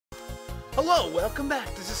Hello, welcome back.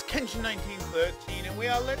 This is Kenshin1913, and we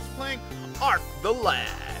are Let's Playing Ark the Lad.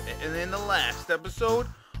 And in the last episode,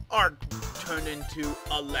 Ark turned into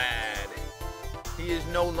a lad. He is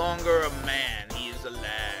no longer a man, he is a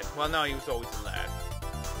lad. Well, no, he was always a lad.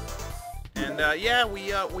 And, yeah,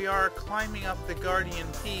 we are climbing up the Guardian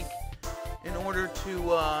Peak in order to,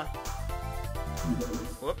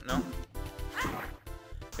 whoop, no.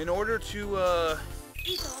 In order to,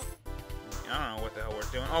 I don't know what the hell we're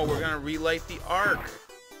doing. Oh, we're gonna relight the Ark.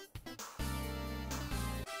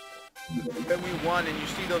 Then we won, and you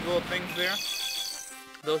see those little things there?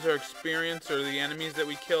 Those are experience, or the enemies that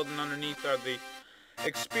we killed, and underneath are the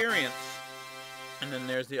experience. And then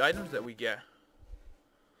there's the items that we get.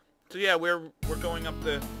 So yeah, we're going up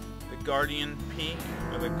the Guardian Peak,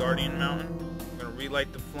 or the Guardian Mountain. We're gonna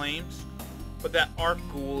relight the flames. But that Ark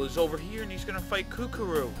ghoul is over here, and he's gonna fight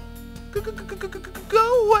Kukuru.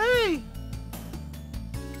 Go away!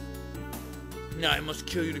 Now I must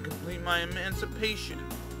kill you to complete my emancipation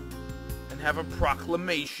and have a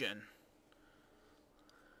proclamation.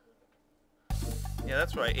 Yeah,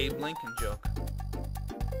 that's right, Abe Lincoln joke.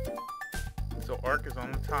 So Ark is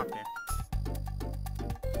on the top here.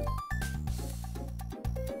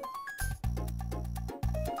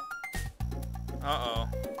 Uh-oh.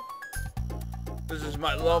 This is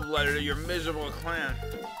my love letter to your miserable clan.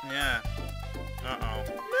 Yeah. Uh-oh.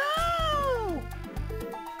 No!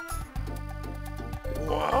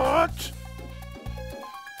 What?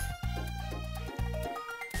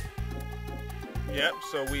 Yep,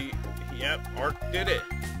 so Ark did it.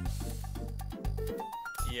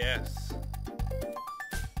 Yes.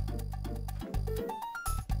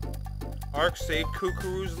 Ark saved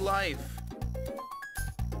Kukuru's life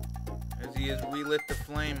as he has relit the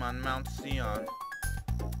flame on Mount Cion.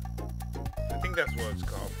 I think that's what it's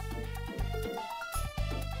called.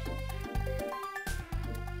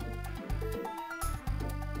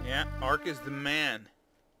 Yeah, Ark is the man.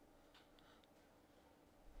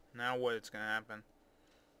 Now what's gonna happen?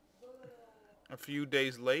 A few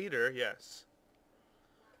days later, yes.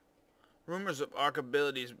 Rumors of Ark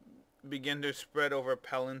abilities begin to spread over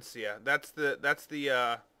Palencia. That's the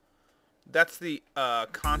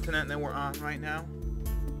continent that we're on right now.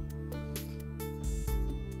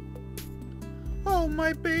 Oh,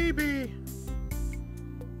 my baby!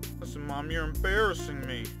 Listen, Mom, you're embarrassing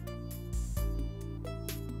me.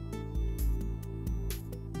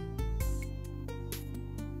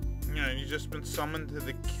 Yeah, you've just been summoned to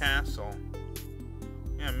the castle.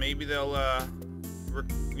 Yeah, maybe they'll,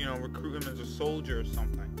 recruit him as a soldier or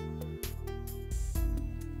something.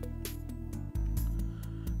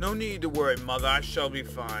 No need to worry, Mother. I shall be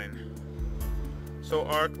fine. So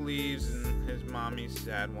Ark leaves, and his mommy's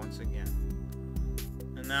sad once again.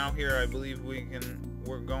 And now here, I believe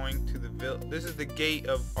we're going to the village. This is the gate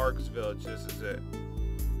of Ark's village. This is it.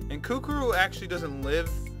 And Kukuru actually doesn't live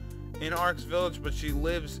in Ark's village, but she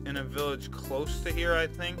lives in a village close to here, I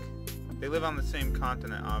think. They live on the same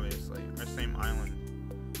continent, obviously, or same island.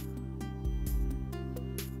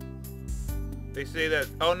 They say that,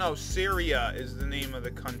 oh no, Syria is the name of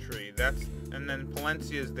the country. And then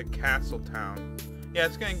Palencia is the castle town. Yeah,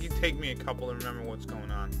 it's gonna take me a couple to remember what's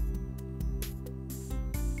going on.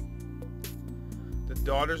 The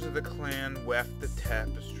daughters of the clan weft the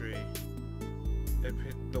tapestry.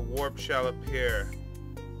 The warp shall appear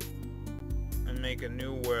and make a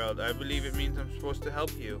new world. I believe it means I'm supposed to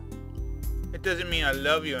help you. It doesn't mean I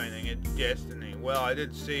love you or anything, it's destiny. Well, I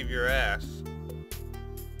did save your ass.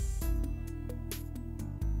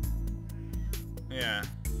 Yeah.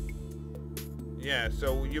 Yeah,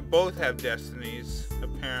 so you both have destinies,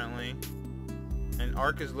 apparently. And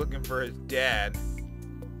Ark is looking for his dad.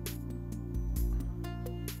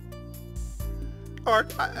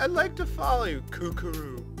 Ark, I'd like to follow you,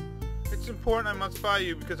 Kukuru. It's important I must follow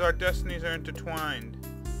you because our destinies are intertwined.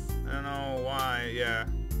 I don't know why, yeah.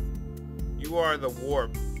 You are the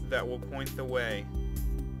warp that will point the way.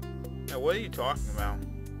 Now, what are you talking about?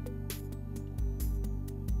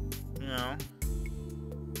 You know?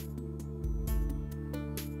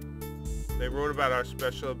 They wrote about our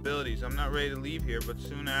special abilities. I'm not ready to leave here, but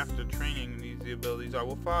soon after training these abilities, I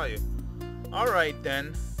will follow you. Alright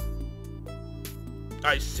then.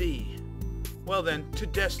 I see. Well then, to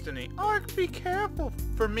destiny. Ark, be careful.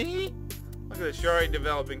 For me? Look at this, you're already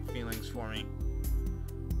developing feelings for me.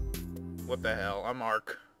 What the hell? I'm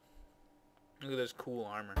Ark. Look at this cool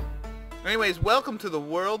armor. Anyways, welcome to the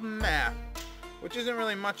world map. Which isn't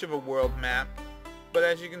really much of a world map. But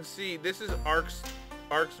as you can see, this is Ark's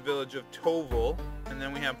village of Toval, and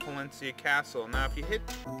then we have Palencia Castle. Now if you hit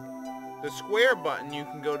the square button, you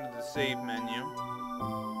can go to the save menu,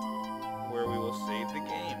 where we will save the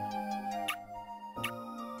game.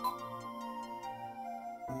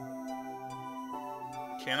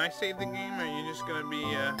 Can I save the game, or are you just gonna be,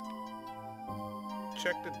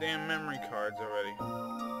 check the damn memory cards already?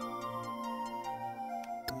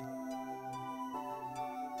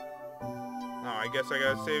 Oh, I guess I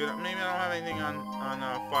gotta save it. Maybe I don't have anything on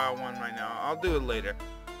file 1 right now. I'll do it later.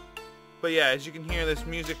 But yeah, as you can hear, this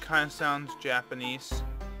music kind of sounds Japanese.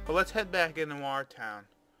 But let's head back into our town,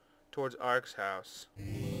 towards Ark's house.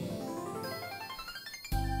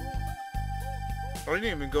 I didn't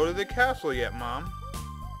even go to the castle yet, Mom.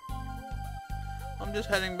 I'm just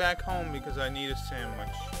heading back home because I need a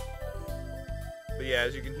sandwich. But yeah,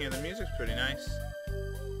 as you can hear, the music's pretty nice.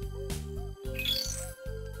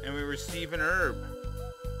 And we receive an herb.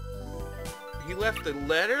 He left a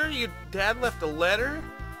letter? Your dad left a letter?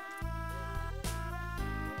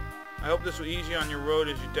 I hope this will ease you on your road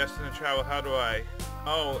as you're destined to travel. How do I?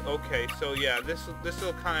 Oh, okay. So yeah, this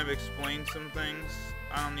will kind of explain some things.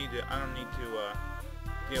 I don't need to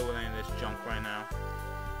deal with any of this junk right now.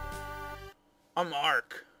 I'm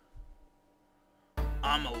Ark.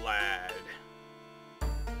 I'm a lad.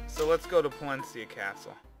 So let's go to Palencia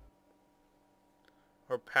Castle.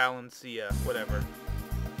 Or Palencia, whatever.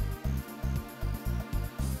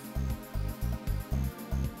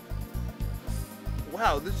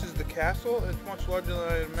 Wow, this is the castle? It's much larger than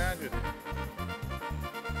I had imagined.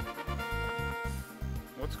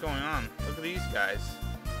 What's going on? Look at these guys.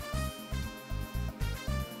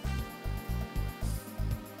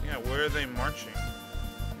 Yeah, where are they marching?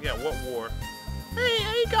 Yeah, what war?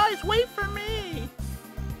 Hey guys, wait for me!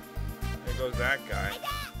 There goes that guy.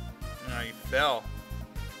 No, he fell.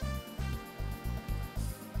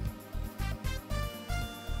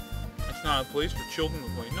 It's not a place for children to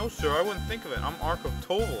play. No, sir, I wouldn't think of it. I'm Ark of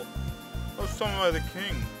Toval. I was summoned by the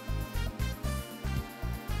king.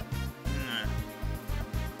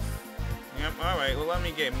 Yep, alright, well, let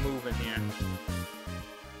me get moving here.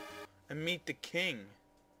 And meet the king.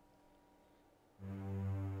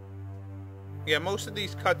 Yeah, most of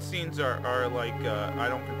these cutscenes are like, I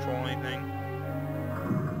don't control anything.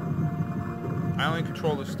 I only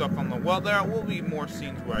control the stuff on the... Well, there will be more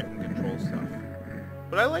scenes where I can control stuff.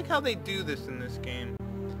 But I like how they do this in this game.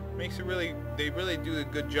 Makes it really... They really do a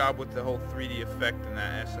good job with the whole 3D effect in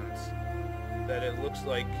that essence. That it looks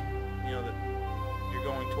like, you know, that you're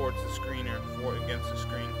going towards the screen or against the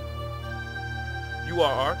screen. You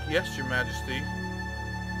are Ark? Yes, your majesty.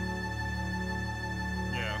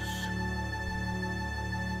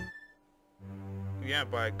 Yeah,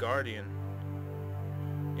 by a guardian.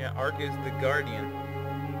 Yeah, Ark is the guardian.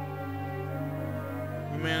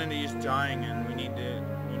 Humanity is dying, and we need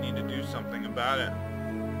to do something about it.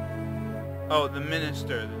 Oh, the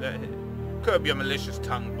minister. Curb your malicious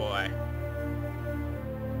tongue, boy.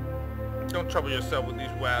 Don't trouble yourself with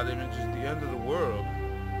these wild images. The end of the world.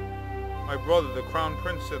 My brother, the crown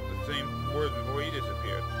prince, said the same words before he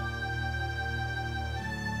disappeared.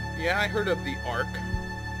 Yeah, I heard of the Ark.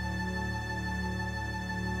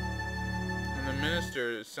 The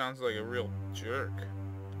minister sounds like a real jerk.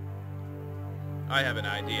 I have an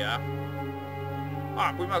idea.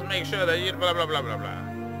 Ah, we must make sure that you blah blah blah blah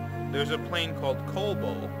blah. There's a plane called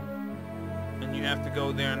Kobo, and you have to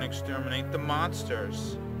go there and exterminate the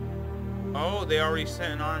monsters. Oh, they already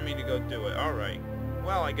sent an army to go do it. Alright.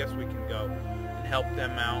 Well, I guess we can go and help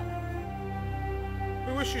them out.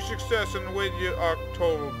 We wish you success in the way you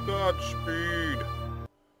October. Godspeed.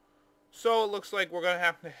 So it looks like we're going to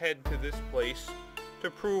have to head to this place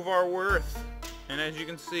to prove our worth. And as you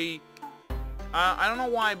can see, I don't know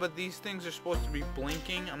why, but these things are supposed to be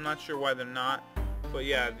blinking. I'm not sure why they're not. But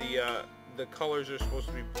yeah, the colors are supposed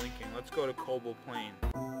to be blinking. Let's go to Kobo Plain.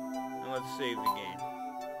 And let's save the game.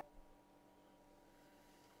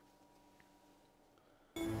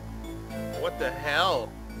 What the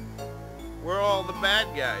hell? Where are all the bad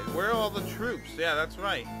guys? Where are all the troops? Yeah, that's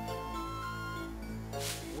right.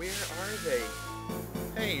 Where are they?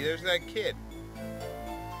 Hey, there's that kid.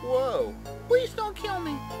 Whoa. Please don't kill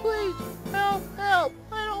me. Please. Help, help.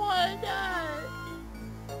 I don't want to die.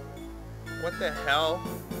 What the hell?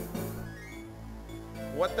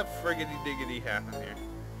 What the friggity-diggity happened here?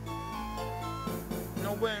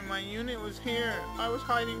 Nobody in my unit was here. I was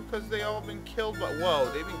hiding because they all been killed. But whoa,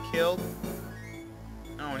 they've been killed?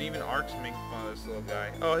 Oh, and even Ark's making fun of this little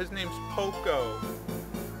guy. Oh, his name's Poco.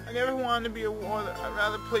 I never wanted to be a warrior. I'd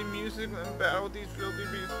rather play music than battle with these filthy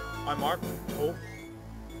beasts. I'm Ark of Toval.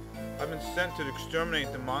 I've been sent to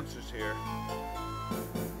exterminate the monsters here.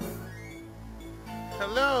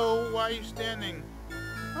 Hello? Why are you standing?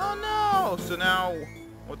 Oh no! So now,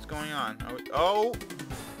 what's going on? Oh!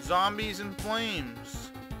 Zombies and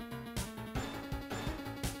flames!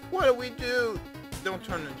 What do we do? Don't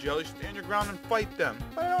turn into jelly. Stand your ground and fight them.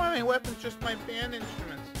 I don't have any weapons, just my band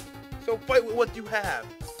instruments. So fight with what you have.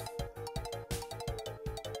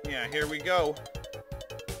 Yeah, here we go.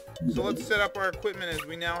 So let's set up our equipment as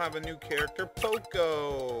we now have a new character,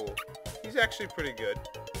 Poco. He's actually pretty good.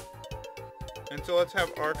 And so let's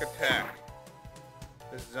have Arc attack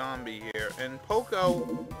this zombie here. And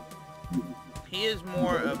Poco, he is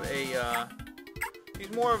more of a,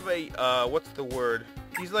 what's the word?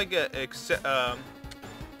 He's like he's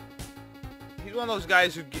one of those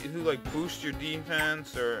guys who like boosts your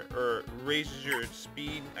defense or raises your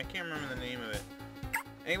speed. I can't remember the name of it.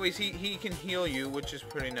 Anyways, he can heal you, which is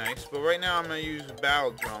pretty nice. But right now I'm going to use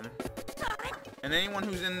Battle Drum. And anyone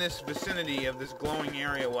who's in this vicinity of this glowing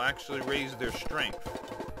area will actually raise their strength.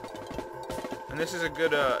 And this is a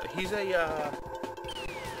good, he's a,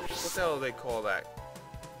 what the hell do they call that?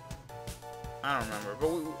 I don't remember.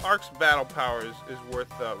 But Arc's battle power is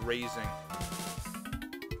worth raising.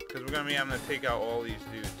 Because we're going to be having to take out all these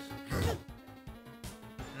dudes.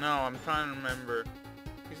 No, I'm trying to remember.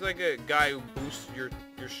 He's like a guy who boosts your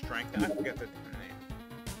strength. I forget the damn name.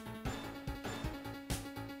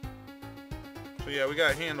 So yeah, we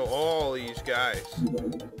gotta handle all these guys.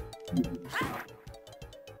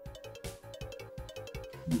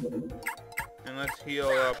 And let's heal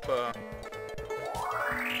up,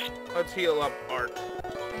 Art.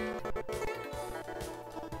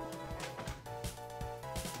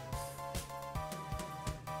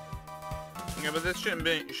 Yeah, but this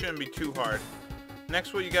shouldn't be too hard.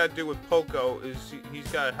 Next, what you gotta do with Poco is he's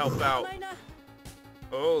gotta help out.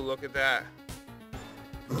 Oh, look at that.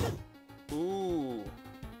 Ooh.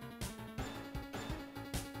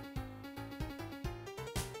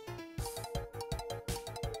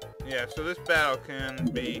 Yeah, so this battle can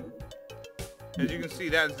be, as you can see,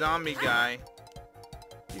 that zombie guy,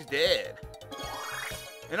 he's dead.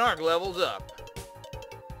 And Arc levels up.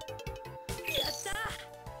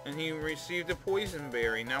 And he received a poison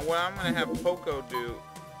berry. Now what I'm going to have Poco do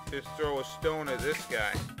is throw a stone at this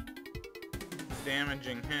guy,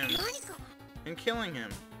 damaging him and killing him.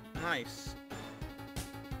 Nice.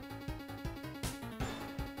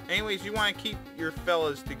 Anyways, you want to keep your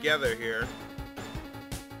fellas together here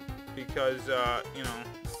because, you know,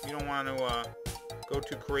 you don't want to go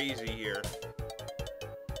too crazy here.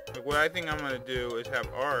 Like what I think I'm going to do is have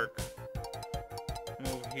Arc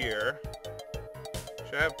move here.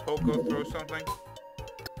 Should I have Poco throw something?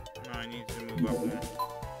 No, he needs to move up one.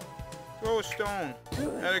 Throw a stone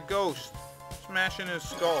at a ghost. Smash in his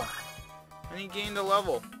skull. And he gained a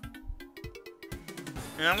level.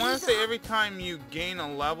 And I want to say every time you gain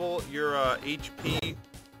a level, your HP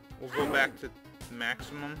will go back to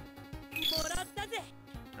maximum.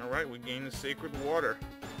 Alright, we gained the sacred water.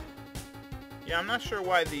 Yeah, I'm not sure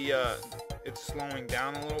why it's slowing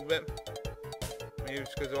down a little bit. Maybe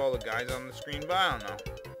it's because of all the guys on the screen, but I don't know.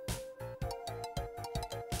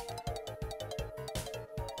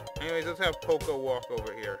 Anyways, let's have Poco walk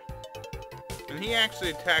over here. And he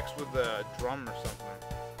actually attacks with a drum or something.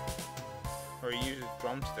 Or he uses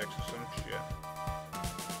drumsticks or some shit.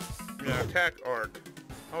 Yeah, attack Arc.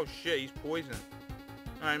 Oh shit, he's poisoned.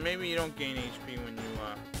 Alright, maybe you don't gain HP when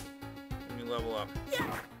you level up.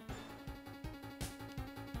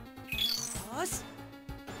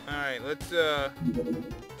 Alright, let's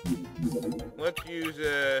use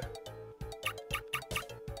do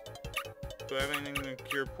I have anything to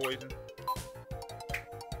cure poison?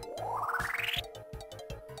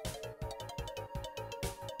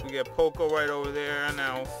 We got Poco right over there.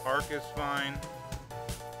 Now Arc is fine.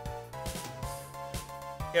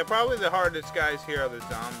 Yeah, probably the hardest guys here are the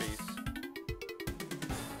zombies.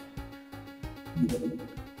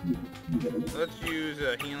 Let's use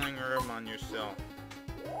a healing herb on yourself.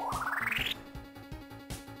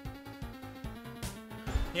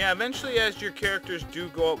 Yeah, eventually as your characters do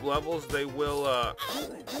go up levels, they will,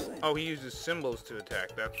 oh, he uses symbols to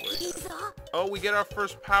attack, that's what. Oh, we get our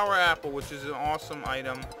first power apple, which is an awesome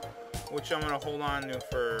item, which I'm going to hold on to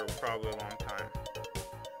for probably a long time.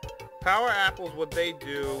 Power apples, what they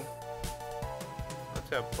do, let's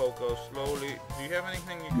have Poco slowly. Do you have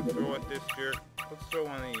anything you can throw at this jerk? Let's throw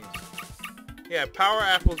one of these. Yeah, power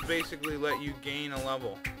apples basically let you gain a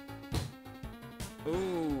level.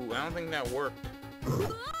 Ooh, I don't think that worked.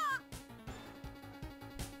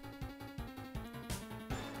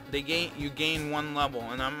 You gain one level,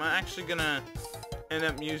 and I'm actually gonna end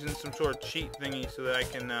up using some sort of cheat thingy so that I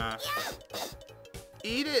can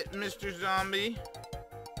eat it, Mr. Zombie.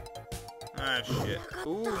 Ah shit.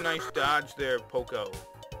 Ooh, nice dodge there, Poco.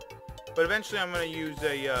 But eventually I'm gonna use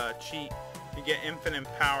a cheat to get infinite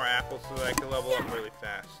power apples so that I can level up really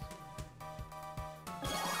fast.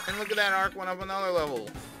 And look at that, Arc went up another level.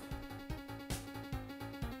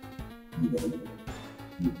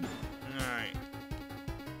 Alright.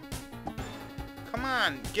 Come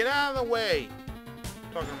on, get out of the way!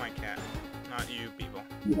 I'm talking to my cat, not you people.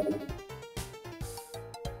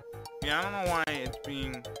 Yeah, I don't know why it's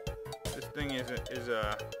being... This thing is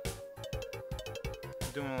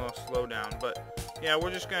doing a little slowdown, but yeah,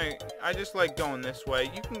 we're just gonna... I just like going this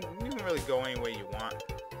way. You can really go any way you want.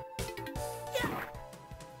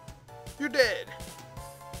 You're dead!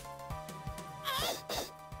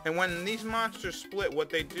 And when these monsters split, what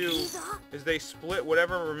they do is they split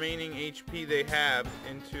whatever remaining HP they have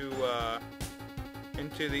into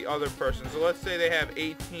the other person. So let's say they have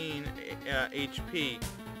 18 HP,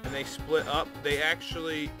 and they split up. They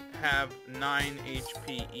actually have 9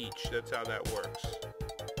 HP each. That's how that works.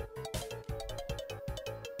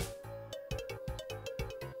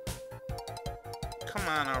 Come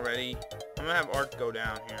on already. I'm gonna have Art go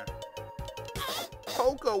down here.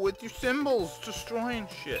 Poco with your symbols, destroying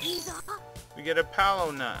shit. We get a palo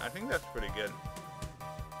nut. I think that's pretty good.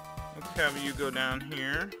 Let's have you go down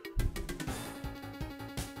here.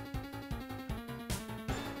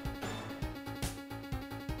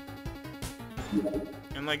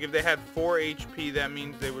 And like if they had 4 HP, that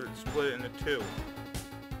means they would split it into 2.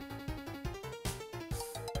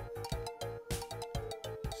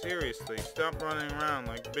 Seriously, stop running around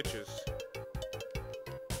like bitches.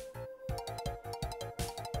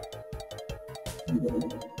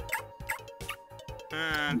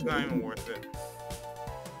 It's not even worth it.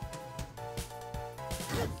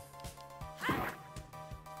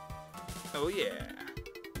 Oh yeah.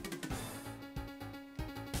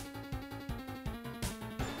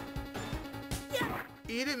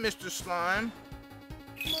 Eat it, Mr. Slime.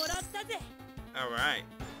 Alright.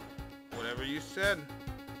 Whatever you said.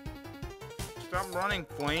 Stop running,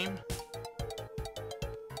 Flame.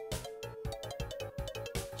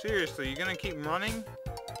 Seriously, you gonna keep running?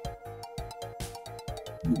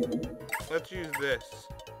 Let's use this.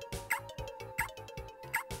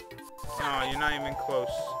 Oh, you're not even close.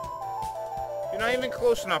 You're not even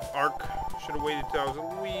close enough, Ark. Should have waited till I was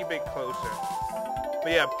a wee bit closer.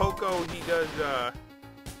 But yeah, Poco, he does,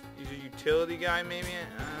 he's a utility guy, maybe?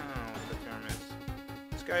 I don't know what the term is.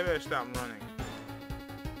 This guy better stop running.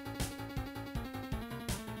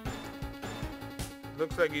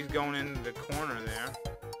 Looks like he's going into the corner there.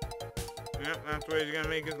 Yep, that's where he's gonna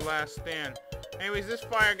make his last stand. Anyways, this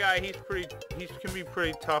fire guy, he can be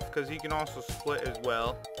pretty tough because he can also split as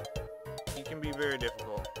well. He can be very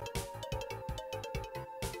difficult.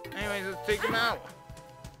 Anyways, let's take him out.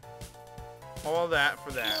 All that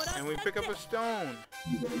for that. And we pick up a stone.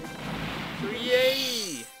 So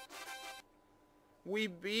yay! We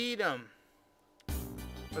beat him.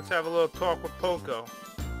 Let's have a little talk with Poco.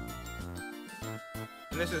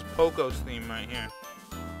 And this is Poco's theme right here.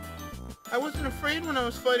 I wasn't afraid when I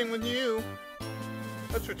was fighting with you.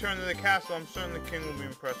 Let's return to the castle. I'm certain the king will be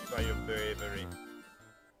impressed by your bravery.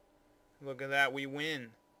 Look at that, we win.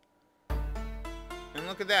 And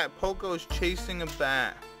look at that, Poco's chasing a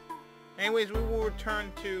bat. Anyways, we will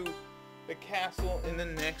return to the castle in the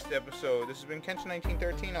next episode. This has been Kenshin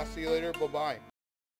 1913. I'll see you later. Bye-bye.